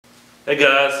Hey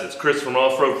guys, it's Chris from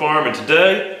Off-Road Farm, and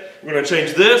today we're going to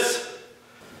change this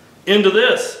into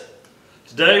this.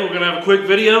 Today we're going to have a quick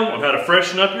video on how to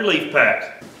freshen up your leaf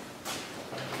pack.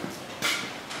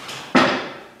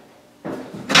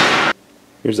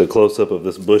 Here's a close-up of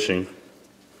this bushing.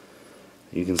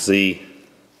 You can see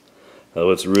how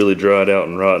it's really dried out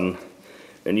and rotten,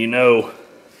 and you know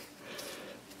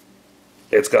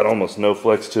it's got almost no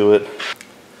flex to it.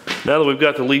 Now that we've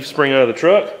got the leaf spring out of the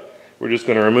truck, we're just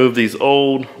going to remove these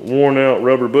old, worn-out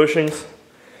rubber bushings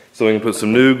so we can put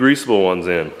some new greasable ones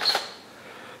in.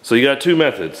 So you got two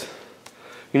methods.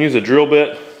 You can use a drill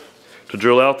bit to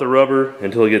drill out the rubber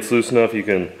until it gets loose enough you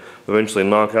can eventually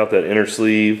knock out that inner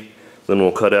sleeve. Then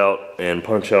we'll cut out and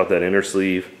punch out that inner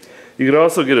sleeve. You can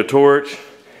also get a torch,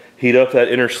 heat up that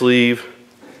inner sleeve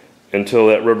until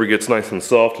that rubber gets nice and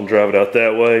soft and drive it out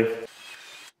that way.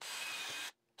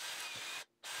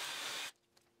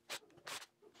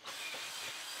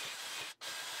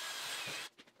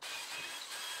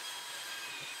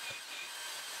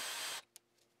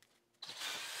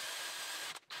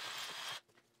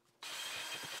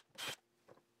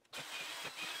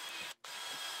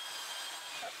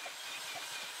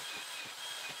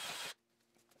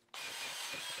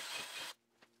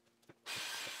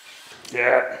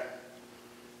 Yeah,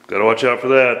 gotta watch out for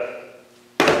that.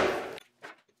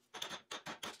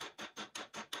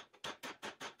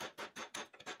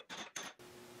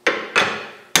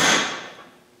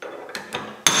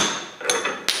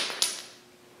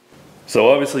 So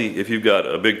obviously if you've got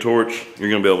a big torch, you're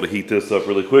gonna be able to heat this up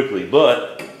really quickly,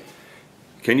 but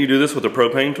can you do this with a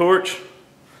propane torch?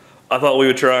 I thought we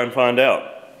would try and find out.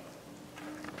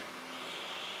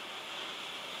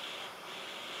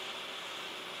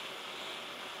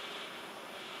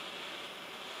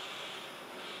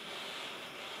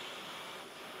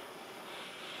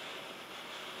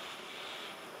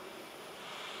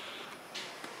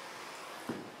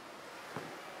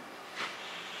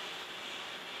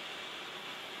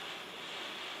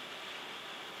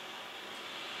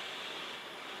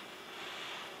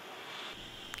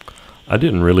 I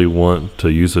didn't really want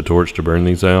to use a torch to burn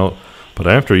these out, but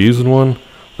after using one,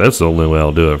 that's the only way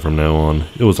I'll do it from now on.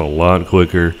 It was a lot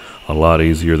quicker, a lot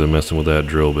easier than messing with that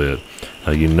drill bit.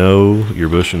 You know your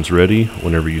bushing's ready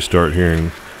whenever you start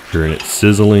hearing it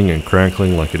sizzling and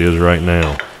crackling like it is right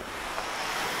now.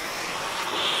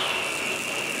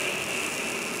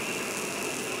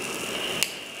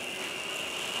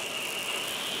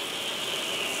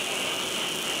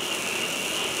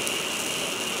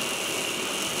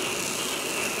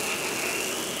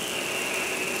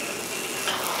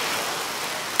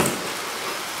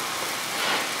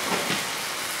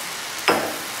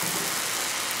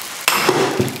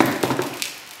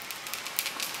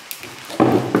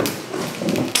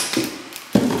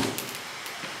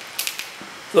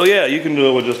 So yeah, you can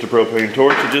do it with just a propane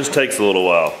torch. It just takes a little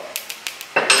while.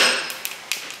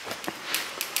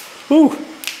 Whew,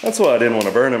 that's why I didn't want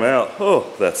to burn them out.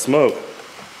 Oh, that smoke.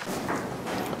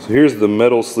 So here's the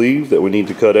metal sleeve that we need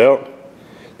to cut out.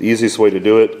 The easiest way to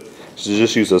do it is to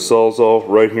just use a sawzall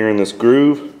right here in this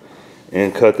groove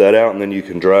and cut that out, and then you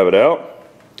can drive it out.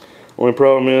 Only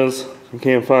problem is I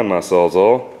can't find my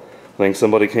sawzall. I think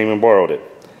somebody came and borrowed it.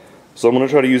 So I'm going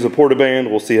to try to use a portaband.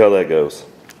 We'll see how that goes.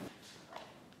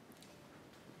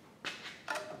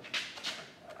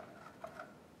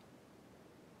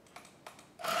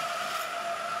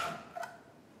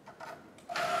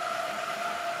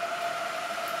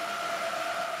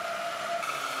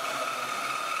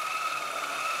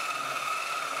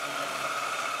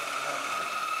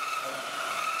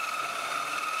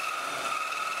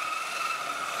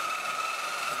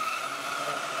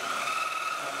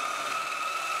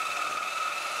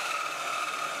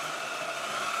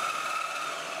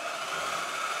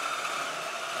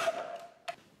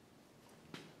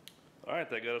 Alright,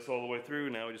 that got us all the way through.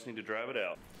 Now we just need to drive it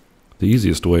out. The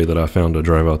easiest way that I found to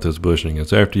drive out this bushing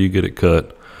is after you get it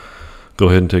cut, go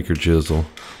ahead and take your chisel,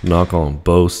 knock on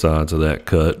both sides of that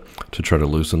cut to try to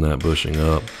loosen that bushing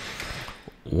up.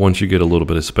 Once you get a little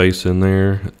bit of space in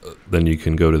there, then you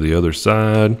can go to the other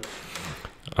side.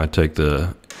 I take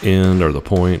the end or the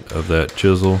point of that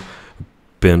chisel,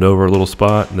 bend over a little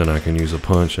spot, and then I can use a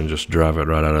punch and just drive it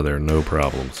right out of there, no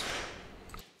problems.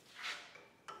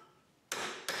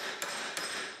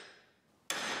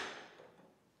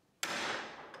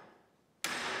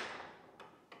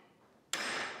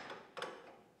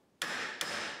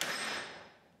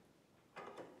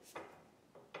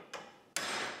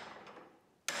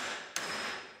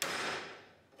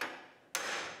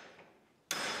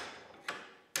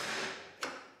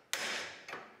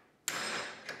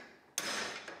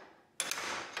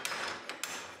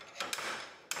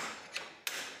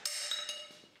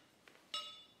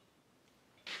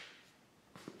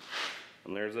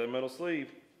 And there's that metal sleeve.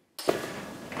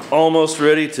 Almost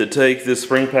ready to take this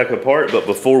spring pack apart, but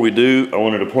before we do, I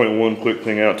wanted to point one quick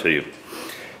thing out to you.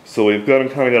 So we've kind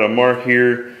of got a mark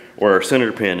here where our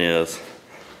center pin is.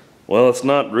 Well, it's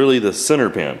not really the center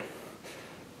pin.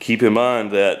 Keep in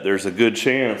mind that there's a good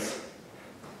chance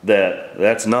that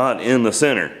that's not in the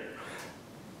center.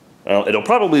 It'll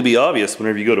probably be obvious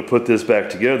whenever you go to put this back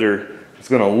together. It's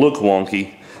going to look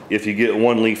wonky if you get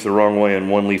one leaf the wrong way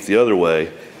and one leaf the other way.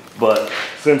 But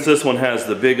since this one has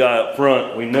the big eye up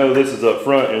front, we know this is up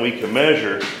front and we can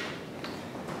measure.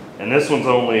 And this one's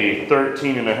only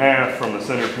 13.5 from the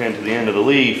center pin to the end of the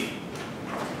leaf.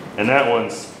 And that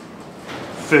one's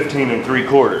 15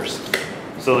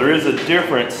 3/4. So there is a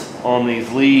difference on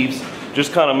these leaves.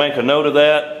 Just kind of make a note of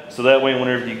that, so that way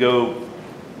whenever you go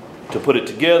to put it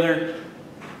together,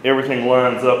 everything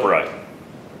lines up right.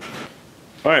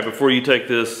 All right, before you take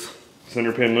this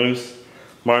center pin loose,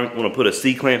 I'm going to put a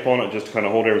C-clamp on it just to kind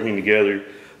of hold everything together.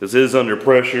 This is under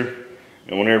pressure,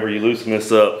 and whenever you loosen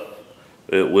this up,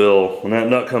 it will, when that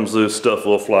nut comes loose, stuff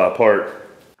will fly apart.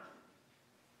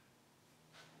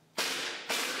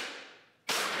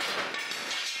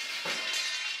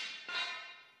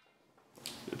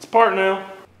 It's apart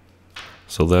now.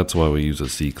 So that's why we use a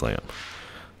C-clamp.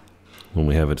 When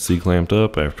we have it C-clamped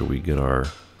up, after we get our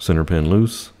center pin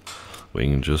loose, we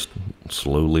can just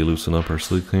slowly loosen up our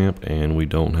C-clamp and we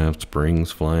don't have springs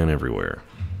flying everywhere.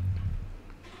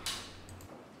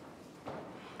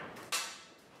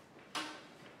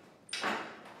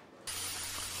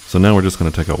 So now we're just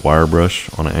going to take a wire brush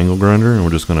on an angle grinder and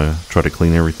we're just going to try to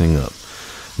clean everything up.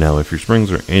 Now if your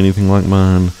springs are anything like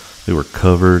mine, they were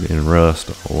covered in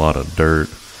rust, a lot of dirt.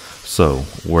 So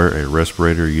wear a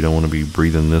respirator. You don't want to be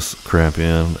breathing this crap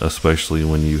in, especially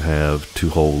when you have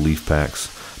 2-hole leaf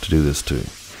packs to do this to.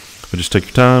 But just take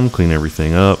your time, clean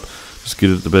everything up, just get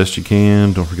it the best you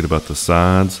can. Don't forget about the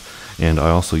sides. And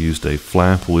I also used a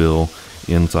flap wheel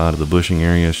inside of the bushing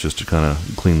areas just to kind of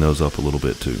clean those up a little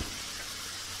bit too.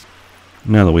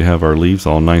 Now that we have our leaves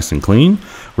all nice and clean,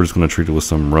 we're just going to treat it with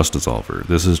some rust dissolver.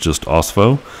 This is just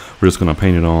Ospho. We're just going to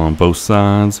paint it on both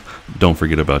sides. Don't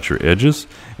forget about your edges,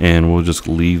 and we'll just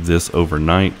leave this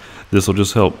overnight. This will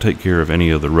just help take care of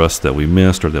any of the rust that we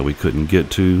missed or that we couldn't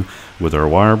get to with our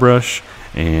wire brush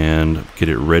and get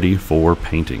it ready for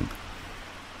painting.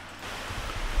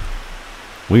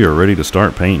 We are ready to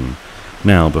start painting.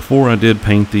 Now, before I did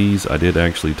paint these, I did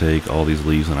actually take all these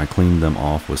leaves and I cleaned them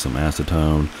off with some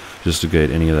acetone just to get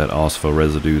any of that Ospho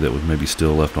residue that was maybe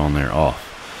still left on there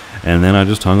off. And then I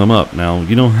just hung them up. Now,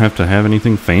 you don't have to have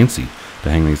anything fancy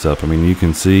to hang these up. I mean, you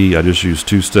can see I just used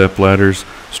 2 step ladders,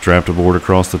 strapped a board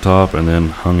across the top, and then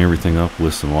hung everything up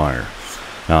with some wire.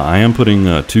 Now, I am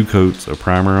putting 2 coats of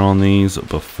primer on these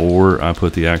before I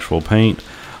put the actual paint.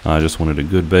 I just wanted a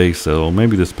good base, so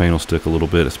maybe this paint will stick a little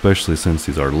bit, especially since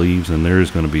these are leaves and they're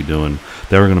going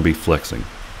to be flexing.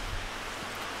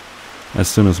 As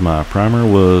soon as my primer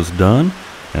was done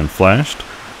and flashed,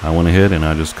 I went ahead and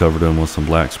I just covered them with some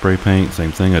black spray paint.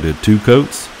 Same thing, I did 2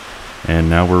 coats, and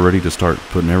now we're ready to start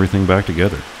putting everything back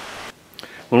together.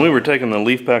 When we were taking the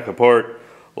leaf pack apart,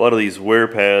 a lot of these wear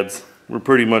pads were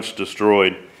pretty much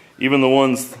destroyed. Even the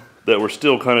ones that were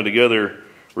still kind of together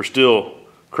were still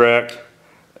cracked,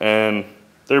 and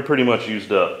they're pretty much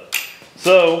used up.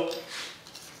 So,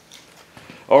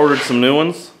 I ordered some new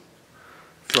ones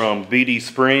from BD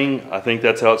Spring. I think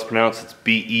that's how it's pronounced. It's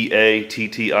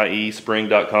BEATTIE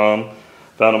spring.com.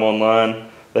 Found them online.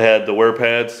 They had the wear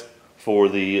pads for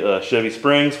the Chevy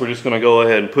Springs. We're just going to go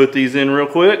ahead and put these in real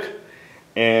quick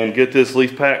and get this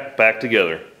leaf pack back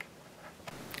together.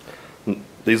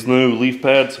 These new leaf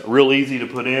pads are real easy to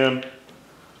put in.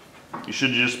 You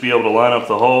should just be able to line up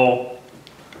the hole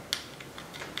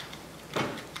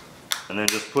and then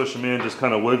just push them in, just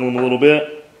kind of wiggle them a little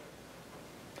bit.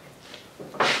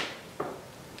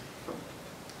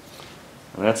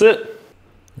 And that's it.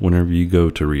 Whenever you go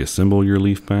to reassemble your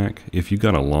leaf pack, if you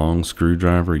got a long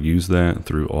screwdriver, use that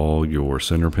through all your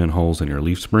center pin holes in your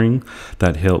leaf spring.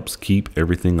 That helps keep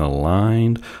everything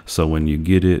aligned, so when you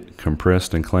get it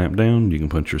compressed and clamped down, you can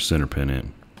put your center pin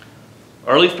in.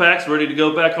 Our leaf pack's ready to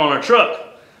go back on our truck.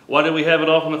 Why did we have it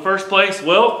off in the first place?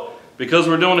 Well, because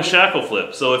we're doing a shackle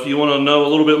flip. So if you want to know a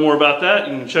little bit more about that,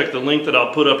 you can check the link that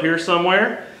I'll put up here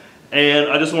somewhere. And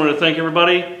I just wanted to thank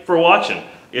everybody for watching.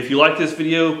 If you like this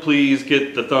video, please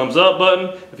hit the thumbs up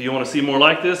button. If you want to see more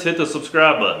like this, hit the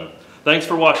subscribe button. Thanks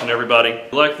for watching, everybody.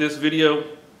 If you like this video,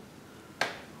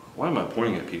 why am I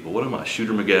pointing at people? What am I,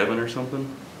 Shooter McGavin or something?